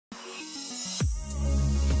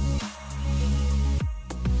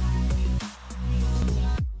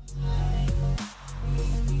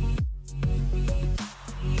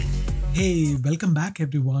Hey, welcome back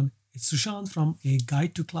everyone. It's Sushant from A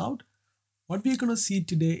Guide to Cloud. What we're going to see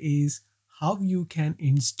today is how you can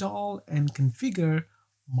install and configure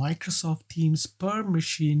Microsoft Teams per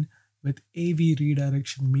machine with AV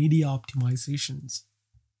redirection media optimizations.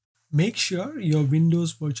 Make sure your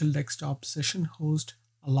Windows Virtual Desktop session host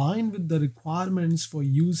align with the requirements for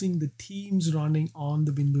using the Teams running on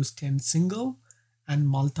the Windows 10 single and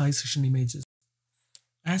multi-session images.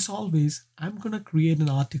 As always, I'm going to create an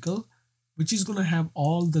article which is going to have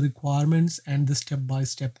all the requirements and the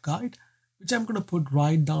step-by-step guide, which I'm going to put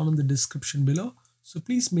right down in the description below. So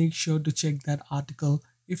please make sure to check that article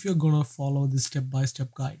if you're going to follow the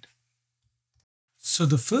step-by-step guide. So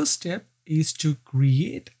the first step is to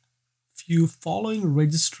create few following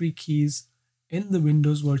registry keys in the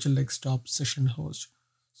Windows Virtual Desktop session host.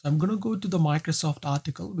 So I'm going to go to the Microsoft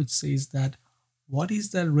article, which says that what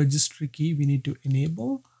is that registry key we need to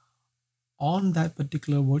enable on that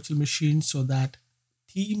particular virtual machine so that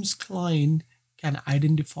Teams client can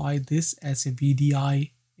identify this as a VDI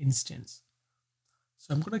instance.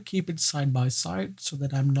 So I'm going to keep it side by side so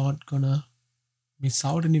that I'm not going to miss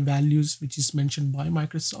out any values which is mentioned by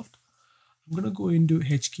Microsoft. I'm going to go into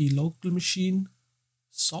HKey local machine,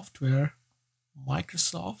 software,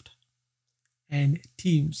 Microsoft, and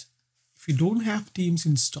Teams. If you don't have Teams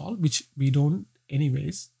installed, which we don't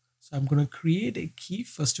anyways, so I'm going to create a key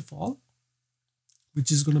first of all, which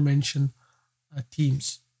is going to mention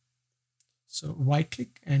Teams. So right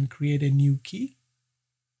click and create a new key.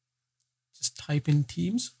 Just type in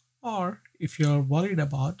Teams, or if you're worried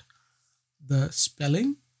about the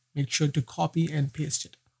spelling, make sure to copy and paste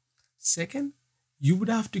it. Second, you would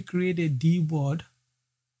have to create a D word,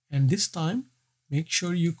 and this time make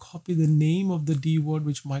sure you copy the name of the D word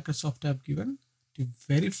which Microsoft have given to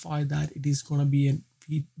verify that it is going to be an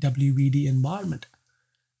WVD environment,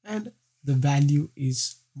 and the value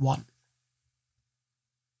is 1.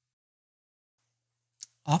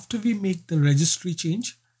 After we make the registry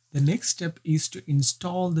change, the next step is to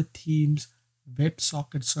install the Teams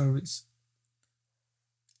WebSocket service.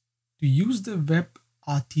 To use the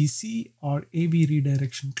WebRTC or AV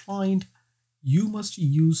redirection client, you must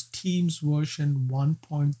use Teams version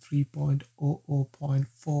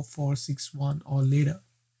 1.3.00.4461 or later.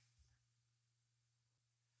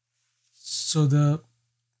 So the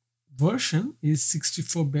version is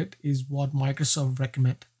 64-bit is what Microsoft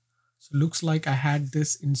recommend. So looks like I had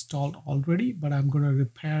this installed already, but I'm going to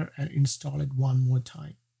repair and install it one more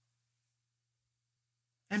time.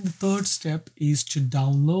 And the third step is to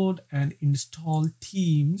download and install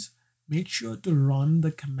Teams. Make sure to run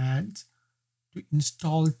the commands to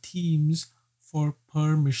install Teams for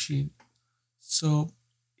per machine. So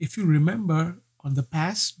if you remember on the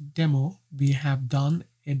past demo, we have done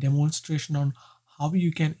a demonstration on how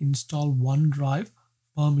you can install OneDrive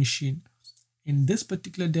per machine. In this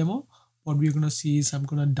particular demo, what we're going to see is I'm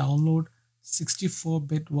going to download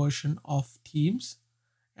 64-bit version of Teams,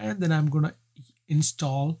 and then I'm going to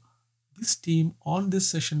install this team on this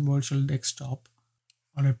session virtual desktop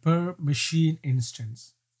on a per machine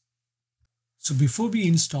instance. So before we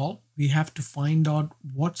install, we have to find out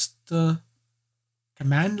what's the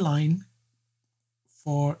command line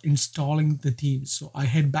for installing the Teams. So I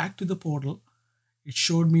head back to the portal. It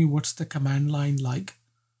showed me what's the command line like.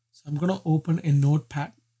 So I'm going to open a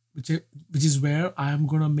notepad, which is where I am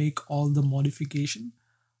going to make all the modification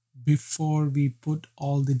before we put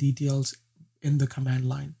all the details in the command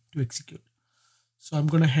line to execute. So I'm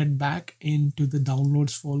going to head back into the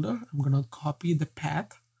downloads folder. I'm going to copy the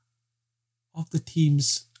path of the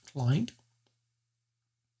Teams client.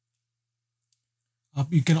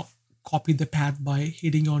 You can copy the path by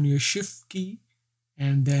hitting on your shift key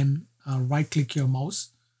and then right click your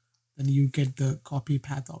mouse. Then you get the copy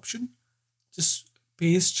path option. Just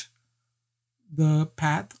paste the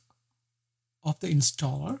path of the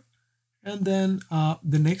installer, and then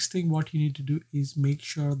the next thing what you need to do is make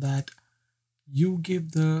sure that you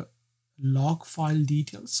give the log file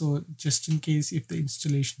details. So just in case if the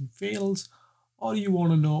installation fails, or you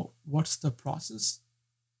want to know what's the process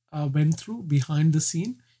went through behind the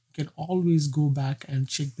scene, you can always go back and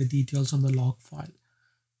check the details on the log file.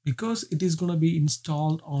 Because it is going to be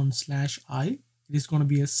installed on /i, it is going to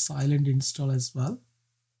be a silent install as well.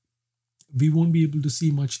 We won't be able to see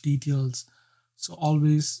much details. So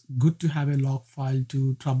always good to have a log file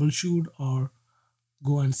to troubleshoot or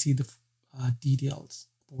go and see the details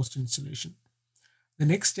post installation. The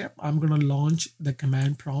next step, I'm going to launch the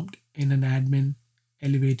command prompt in an admin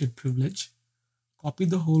elevated privilege, copy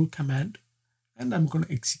the whole command, and I'm going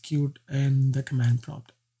to execute in the command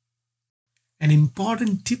prompt. An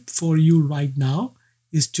important tip for you right now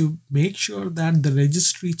is to make sure that the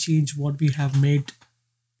registry change what we have made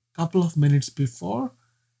couple of minutes before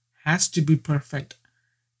has to be perfect.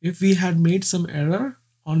 If we had made some error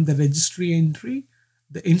on the registry entry,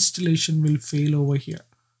 the installation will fail over here.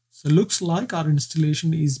 So looks like our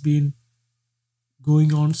installation is been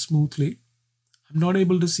going on smoothly. I'm not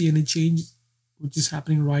able to see any change which is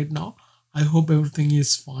happening right now. I hope everything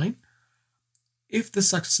is fine. If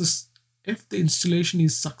the installation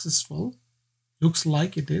is successful, looks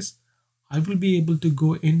like it is, I will be able to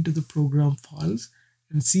go into the program files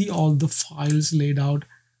and see all the files laid out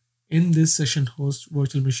in this session host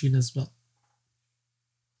virtual machine as well.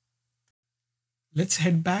 Let's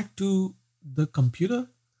head back to the computer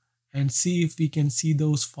and see if we can see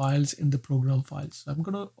those files in the program files. So I'm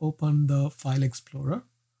going to open the file explorer,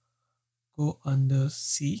 go under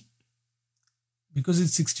C. Because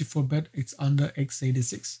it's 64-bit, it's under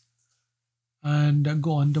x86, and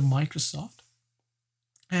go under Microsoft,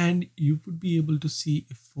 and you would be able to see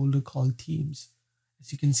a folder called Teams.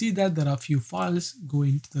 As you can see that there are a few files. Go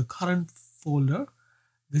into the current folder.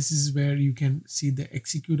 This is where you can see the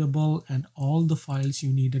executable and all the files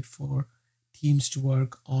you needed for Teams to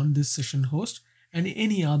work on this session host, and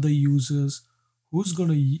any other users who's going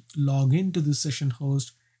to log into the session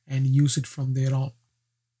host and use it from there on.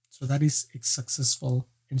 So that is a successful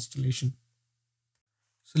installation.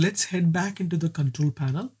 So let's head back into the control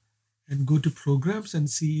panel and go to programs and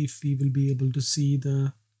see if we will be able to see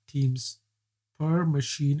the Teams per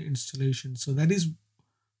machine installation. So that is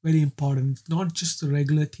very important. It's not just the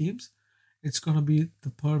regular Teams. It's going to be the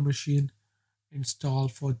per machine install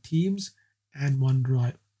for Teams and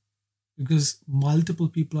OneDrive, because multiple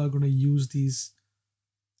people are going to use these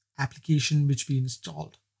application which we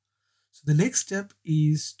installed. So the next step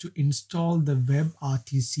is to install the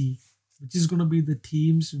WebRTC, which is going to be the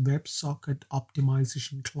Teams WebSocket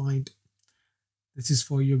optimization client. This is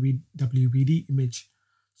for your WVD image.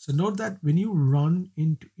 So note that when you run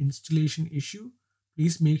into installation issue,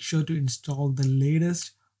 please make sure to install the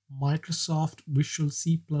latest Microsoft Visual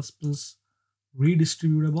C++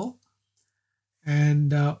 redistributable.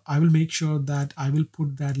 And I will make sure that I will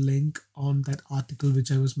put that link on that article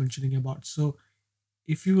which I was mentioning about. So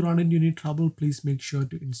if you run into any trouble, please make sure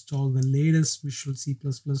to install the latest Visual C++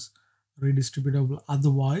 redistributable.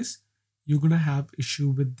 Otherwise, you're going to have issue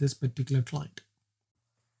with this particular client.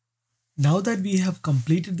 Now that we have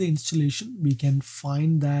completed the installation, we can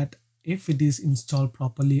find that if it is installed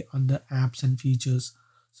properly under apps and features.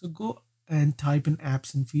 So go and type in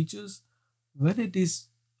apps and features. When it is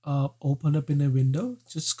open up in a window,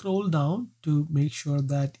 just scroll down to make sure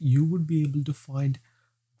that you would be able to find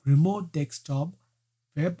remote desktop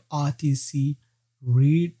WebRTC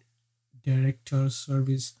read director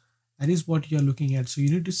service. That is what you're looking at. So you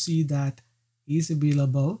need to see that is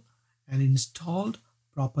available and installed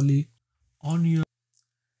properly on your.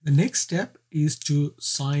 The next step is to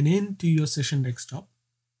sign in to your session desktop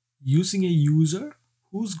using a user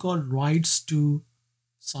who's got rights to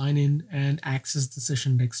sign in and access the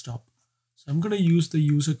session desktop. So I'm going to use the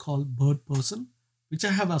user called Bird Person, which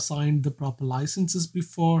I have assigned the proper licenses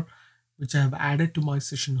before, which I have added to my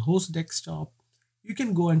session host desktop. You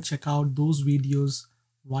can go and check out those videos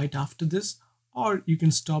right after this, or you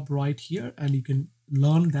can stop right here and you can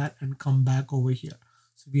learn that and come back over here.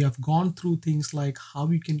 So we have gone through things like how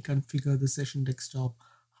you can configure the session desktop,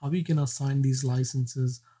 how you can assign these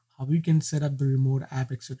licenses, how you can set up the remote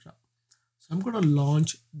app, etc. So I'm going to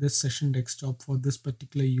launch this session desktop for this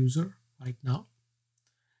particular user right now.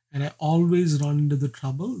 And I always run into the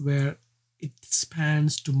trouble where it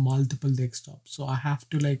spans to multiple desktops. So I have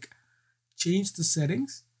to change the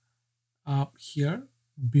settings here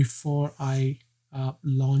before I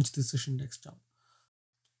launch the session desktop.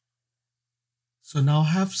 So now I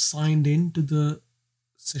have signed in to the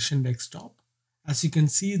session desktop. As you can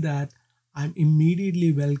see that I'm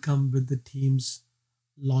immediately welcomed with the Teams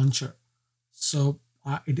launcher. So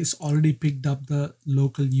it is already picked up the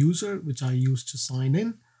local user which I used to sign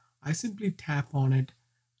in. I simply tap on it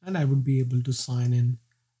and I would be able to sign in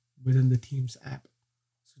within the Teams app.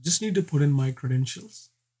 So just need to put in my credentials.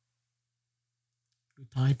 You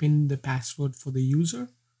type in the password for the user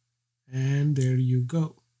and there you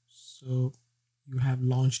go. So you have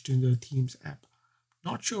launched in the Teams app.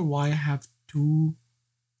 Not sure why I have two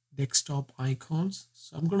desktop icons.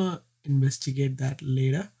 So I'm going to investigate that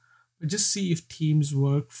later, but just see if Teams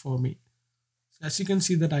work for me. So as you can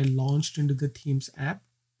see that I launched into the Teams app.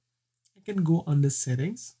 I can go under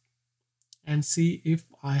settings and see if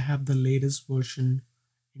I have the latest version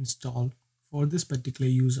installed for this particular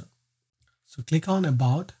user. So click on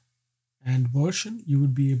about and version, you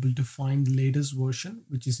would be able to find the latest version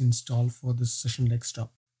which is installed for this session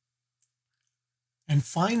desktop. And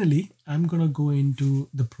finally, I'm going to go into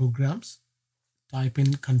the programs, type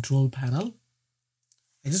in control panel.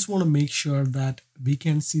 I just want to make sure that we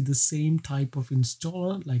can see the same type of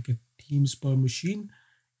installer like a Teams per machine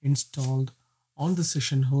installed on the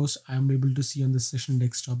session host. I'm able to see on the session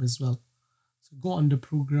desktop as well. So go under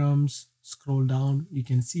programs, scroll down, you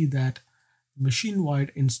can see that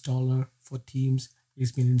machine-wide installer for Teams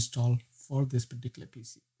is being installed for this particular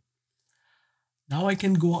PC. Now I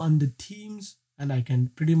can go under Teams and I can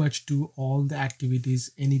pretty much do all the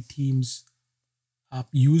activities any Teams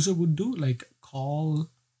user would do, like call,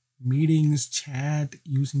 meetings, chat,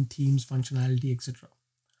 using Teams functionality, etc.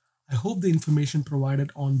 I hope the information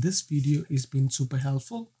provided on this video has been super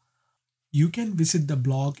helpful. You can visit the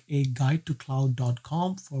blog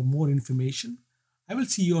aguidetocloud.com for more information. I will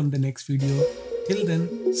see you on the next video. Till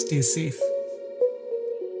then, stay safe.